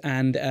things,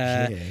 and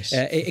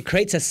it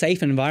creates a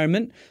safe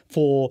environment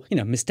for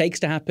mistakes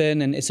to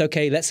happen, and it's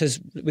okay.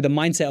 With the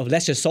mindset of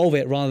let's just solve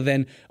it rather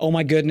than oh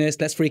my goodness,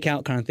 let's freak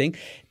out kind of thing.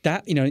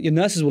 That your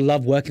nurses will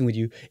love working with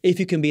you if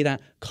you can be that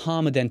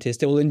calmer dentist.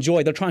 They will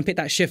enjoy. They'll try and pick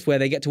that shift where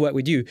they get to work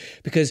with you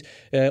because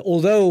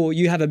although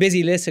you have a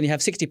busy list and you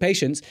have 60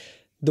 patients.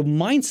 The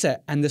mindset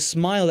and the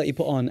smile that you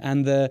put on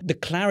and the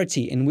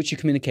clarity in which you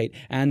communicate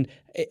and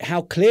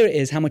how clear it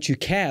is how much you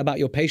care about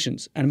your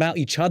patients and about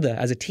each other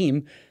as a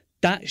team,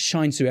 that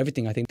shines through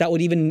everything, I think. That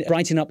would even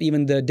brighten up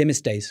even the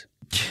dimmest days.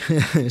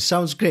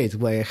 Sounds great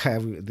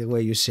the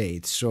way you say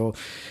it. So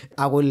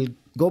I will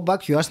go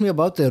back. You asked me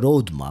about the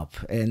roadmap.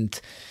 And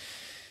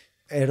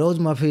a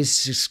roadmap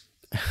is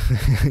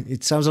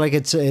it sounds like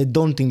it's a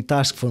daunting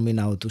task for me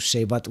now to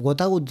say. But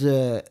what I would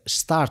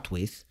start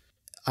with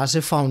as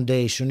a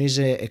foundation is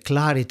a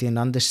clarity and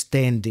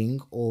understanding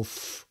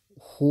of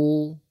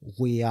who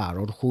we are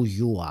or who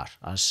you are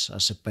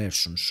as a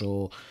person.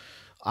 So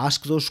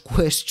ask those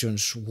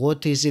questions.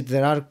 What is it?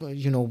 There are,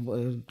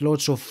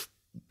 lots of,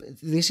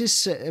 this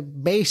is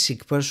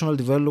basic personal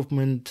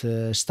development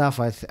stuff.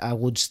 I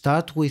would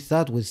start with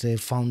that, with the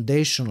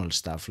foundational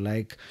stuff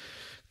like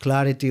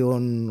clarity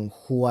on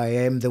who I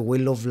am, the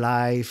will of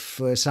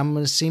life,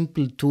 some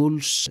simple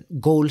tools,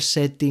 goal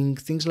setting,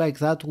 things like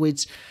that,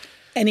 which...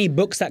 Any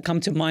books that come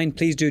to mind,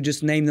 please do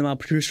just name them. Our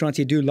producer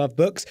auntie do love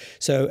books,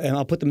 so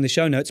I'll put them in the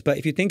show notes. But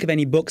if you think of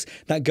any books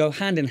that go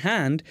hand in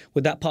hand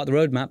with that part of the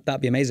roadmap, that'd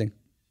be amazing.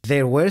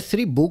 There were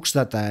 3 books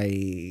that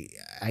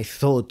I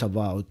thought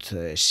about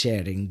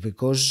sharing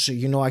because,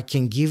 I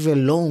can give a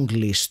long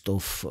list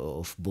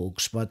of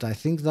books, but I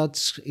think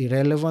that's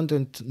irrelevant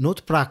and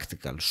not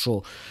practical.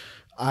 So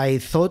I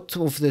thought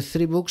of the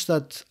 3 books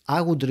that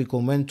I would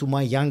recommend to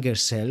my younger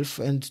self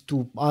and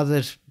to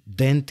other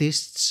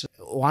dentists.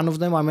 One of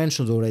them I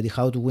mentioned already,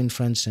 How to Win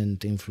Friends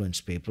and Influence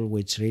People,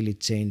 which really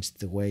changed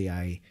the way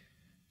I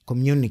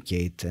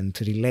communicate and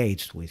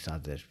relate with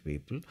other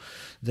people.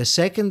 The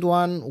second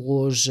one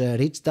was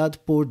Rich Dad,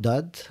 Poor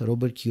Dad,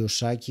 Robert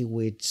Kiyosaki,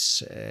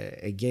 which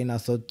again I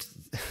thought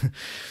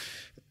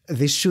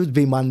this should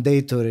be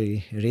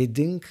mandatory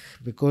reading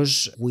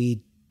because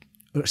we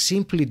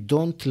simply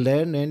don't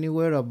learn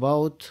anywhere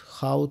about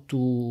how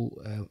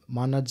to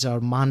manage our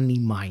money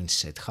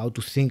mindset, how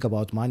to think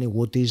about money,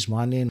 what is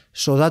money.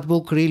 So that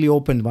book really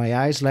opened my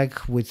eyes,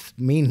 like with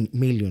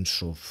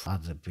millions of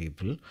other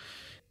people.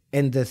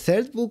 And the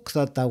third book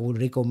that I would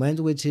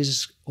recommend, which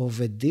is of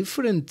a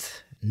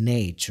different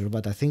nature,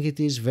 but I think it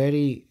is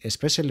very,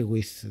 especially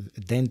with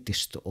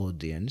dentist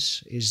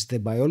audience, is The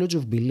Biology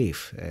of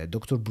Belief,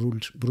 Dr.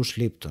 Bruce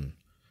Lipton.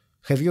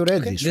 Have you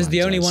read this? This is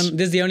the only one.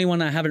 This is the only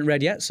one I haven't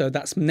read yet, so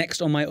that's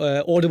next on my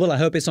Audible. I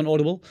hope it's on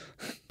Audible.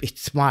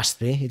 It must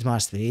be. It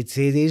must be. It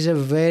is a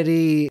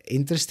very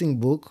interesting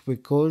book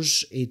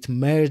because it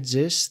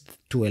merges,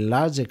 to a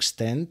large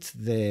extent,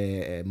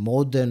 the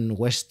modern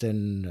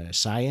Western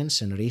science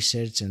and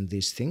research and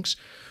these things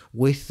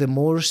with the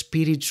more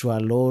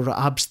spiritual or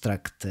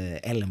abstract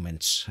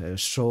elements.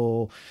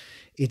 So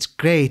it's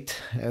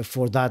great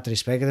for that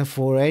respect, and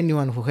for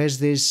anyone who has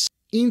this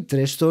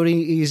interest or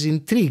is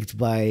intrigued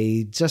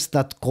by just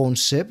that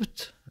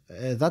concept,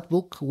 that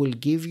book will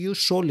give you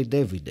solid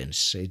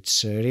evidence.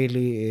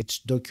 It's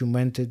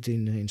documented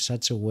in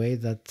such a way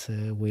that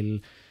will,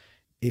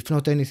 if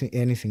not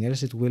anything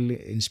else, it will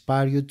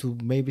inspire you to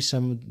maybe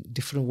some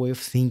different way of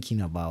thinking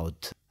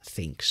about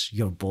things,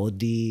 your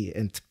body,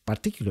 and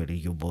particularly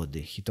your body.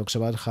 He talks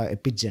about how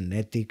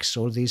epigenetics,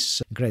 all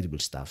this incredible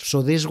stuff.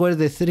 So these were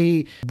the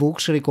 3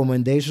 books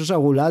recommendations. I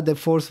will add a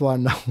 4th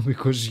one now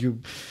because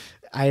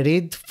I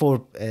read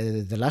for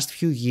the last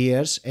few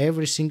years,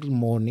 every single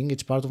morning.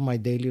 It's part of my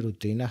daily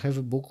routine. I have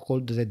a book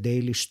called The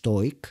Daily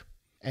Stoic,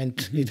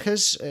 and it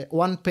has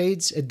 1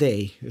 page a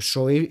day.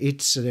 So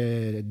its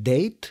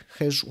date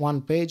has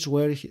 1 page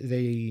where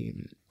they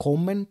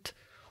comment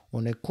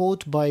on a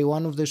quote by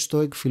one of the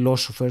Stoic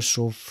philosophers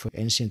of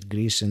ancient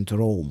Greece and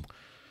Rome.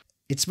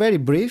 It's very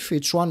brief.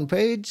 It's 1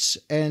 page,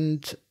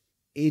 and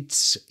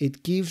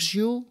it gives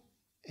you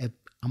an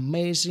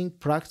amazing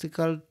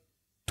practical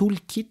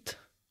toolkit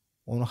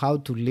on how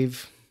to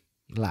live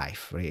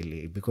life,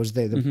 really, because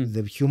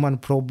the human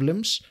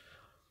problems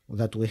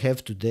that we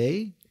have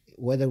today,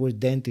 whether we're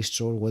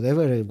dentists or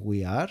whatever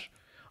we are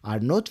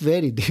not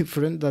very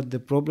different than the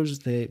problems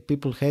the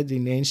people had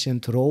in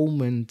ancient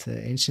Rome and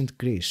ancient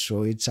Greece.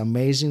 So it's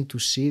amazing to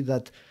see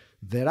that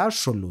there are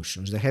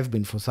solutions. There have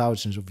been for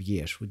thousands of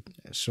years.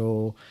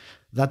 So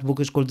that book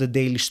is called The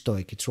Daily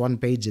Stoic. It's 1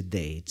 page a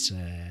day. It's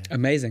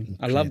amazing.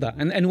 Incredible. I love that.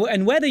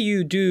 And whether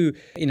you do,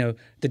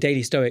 the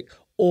Daily Stoic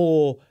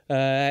or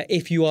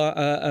if you are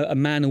a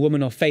man or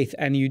woman of faith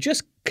and you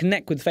just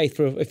connect with faith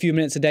for a few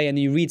minutes a day and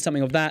you read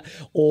something of that,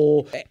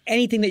 or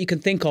anything that you can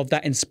think of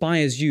that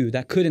inspires you,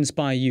 that could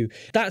inspire you.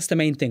 That's the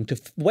main thing, to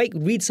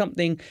read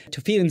something, to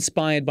feel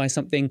inspired by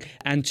something,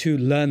 and to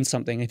learn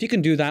something. If you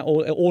can do that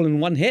all in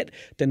one hit,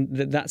 then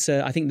that's,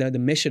 I think, the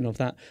mission of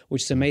that,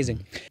 which is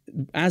amazing.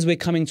 As we're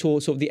coming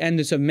to sort of the end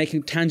of sort of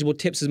making tangible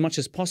tips as much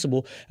as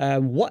possible,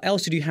 what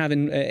else did you have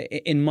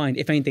in mind,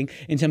 if anything,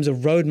 in terms of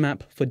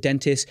roadmap for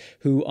dentists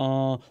who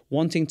are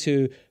wanting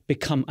to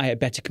become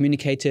better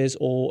communicators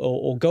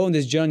or go on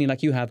this journey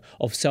like you have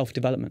of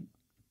self-development?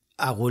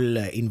 I will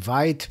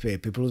invite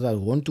people that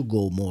want to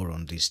go more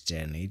on this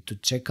journey to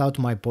check out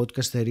my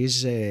podcast. There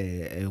is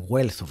a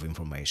wealth of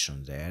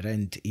information there.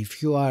 And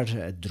if you are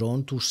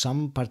drawn to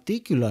some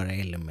particular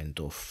element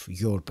of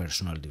your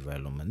personal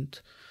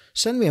development,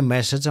 send me a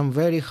message. I'm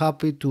very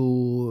happy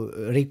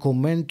to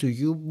recommend to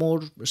you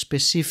more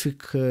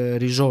specific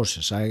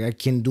resources. I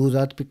can do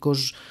that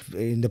because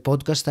in the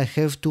podcast I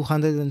have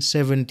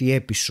 270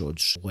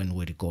 episodes when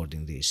we're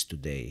recording this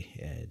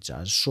today,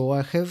 Jazz.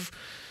 So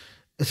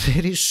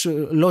there is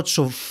lots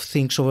of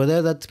things over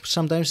there that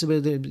sometimes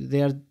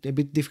they are a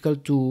bit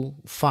difficult to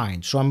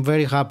find. So I'm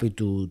very happy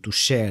to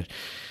share.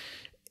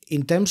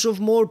 In terms of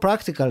more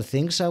practical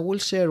things, I will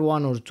share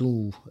one or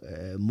two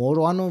more.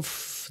 One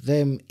of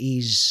them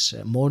is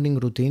morning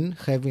routine.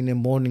 Having a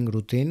morning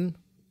routine,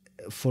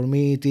 for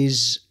me, it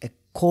is a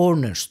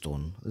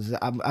cornerstone.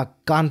 I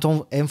can't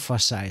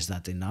emphasize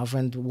that enough.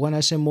 And when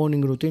I say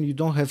morning routine, you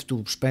don't have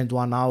to spend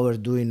 1 hour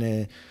doing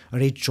a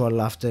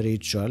ritual after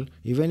ritual,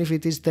 even if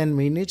it is 10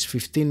 minutes,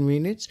 15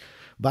 minutes,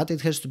 but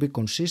it has to be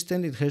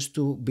consistent. It has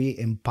to be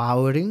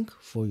empowering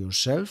for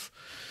yourself.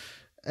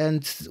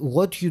 And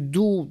what you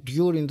do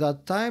during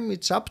that time,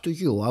 it's up to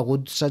you. I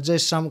would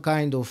suggest some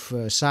kind of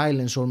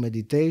silence or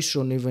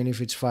meditation, even if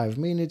it's 5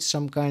 minutes,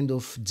 some kind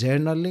of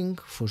journaling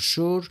for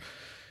sure,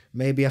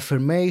 maybe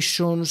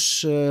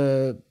affirmations,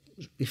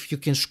 if you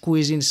can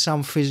squeeze in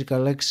some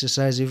physical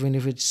exercise, even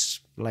if it's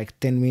like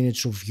 10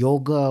 minutes of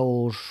yoga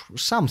or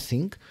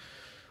something.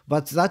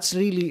 But that's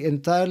really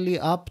entirely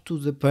up to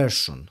the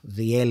person,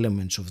 the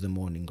elements of the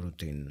morning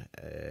routine.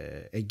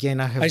 Again,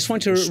 I just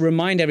want to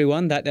remind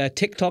everyone that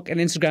TikTok and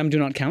Instagram do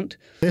not count.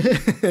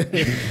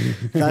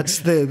 That's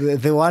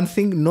the one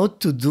thing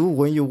not to do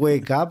when you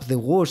wake up. The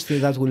worst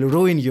thing that will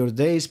ruin your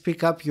day is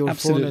pick up your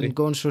phone and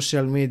go on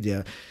social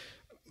media.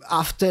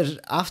 After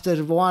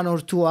 1 or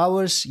 2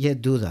 hours, yeah,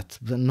 do that,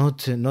 but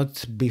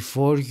not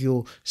before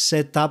you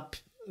set up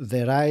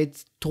the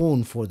right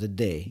tone for the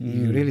day.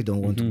 You really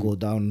don't want to go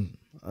down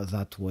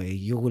that way.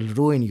 You will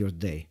ruin your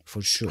day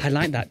for sure. I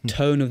like that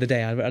tone of the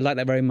day. I like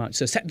that very much.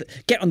 So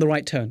get on the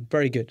right tone.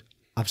 Very good.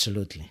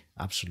 Absolutely.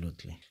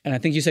 And I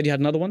think you said you had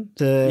another one?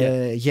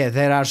 Yeah,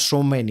 there are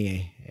so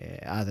many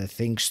other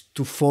things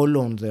to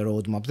follow on the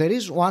roadmap. There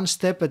is one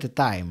step at a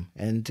time,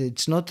 and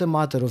it's not a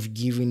matter of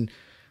giving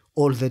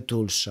all the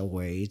tools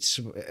away.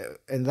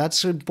 And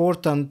that's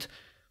important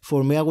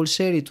for me. I will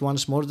say it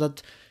once more,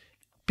 that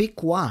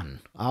pick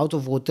one out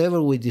of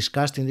whatever we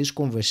discussed in this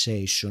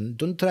conversation.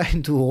 Don't try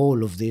and do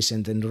all of this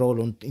and enroll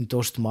in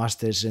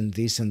Toastmasters and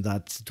this and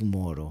that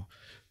tomorrow.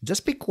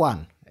 Just pick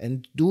one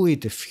and do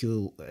it a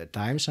few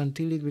times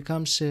until it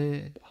becomes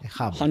a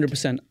habit.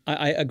 100%.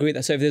 I agree with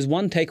that. So if there's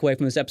one takeaway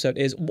from this episode,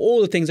 is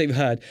all the things that you've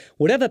heard,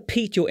 whatever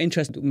piqued your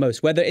interest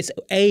most, whether if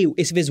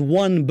it's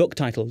one book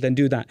title, then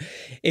do that.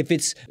 If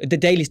it's The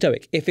Daily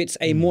Stoic, if it's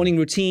a morning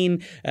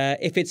routine,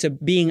 if it's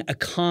being a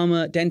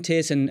calmer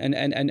dentist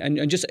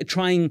and just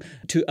trying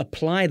to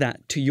apply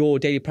that to your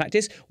daily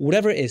practice,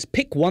 whatever it is,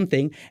 pick one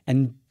thing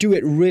and do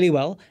it really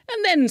well,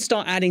 and then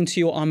start adding to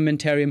your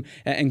armamentarium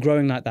and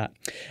growing like that.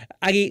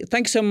 Agi,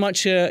 thanks so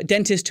much,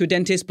 dentist to a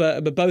dentist,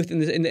 but both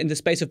in the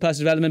space of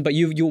personal development. But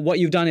what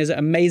you've done is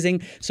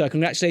amazing. So I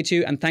congratulate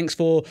you, and thanks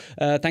for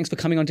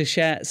coming on to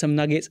share some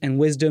nuggets and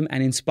wisdom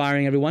and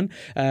inspiring everyone.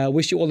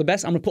 Wish you all the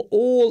best. I'm gonna put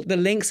all the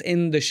links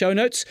in the show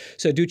notes,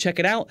 so do check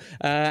it out.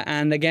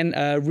 And again,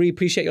 really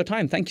appreciate your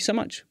time. Thank you so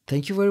much.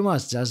 Thank you very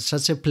much. It's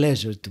such a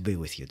pleasure to be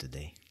with you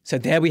today. So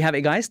there we have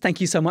it, guys.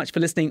 Thank you so much for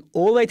listening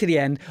all the way to the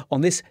end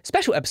on this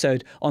special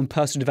episode on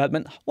personal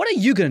development. What are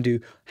you going to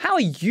do? How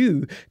are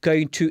you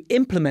going to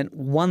implement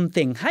one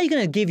thing? How are you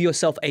going to give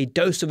yourself a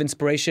dose of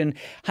inspiration?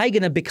 How are you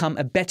going to become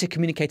a better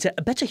communicator,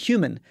 a better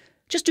human?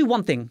 Just do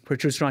one thing,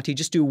 Protrusive.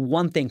 Just do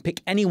one thing.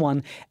 Pick any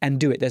one and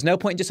do it. There's no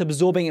point just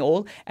absorbing it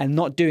all and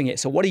not doing it.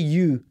 So what are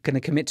you going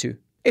to commit to?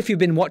 If you've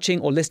been watching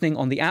or listening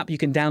on the app, you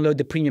can download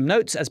the premium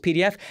notes as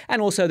PDF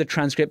and also the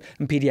transcript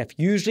in PDF.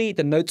 Usually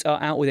the notes are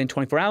out within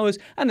 24 hours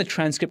and the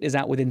transcript is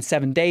out within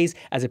 7 days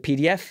as a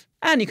PDF.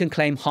 And you can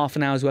claim half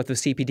an hour's worth of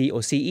CPD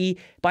or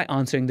CE by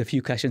answering the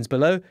few questions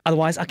below.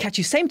 Otherwise, I'll catch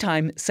you same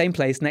time, same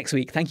place next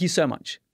week. Thank you so much.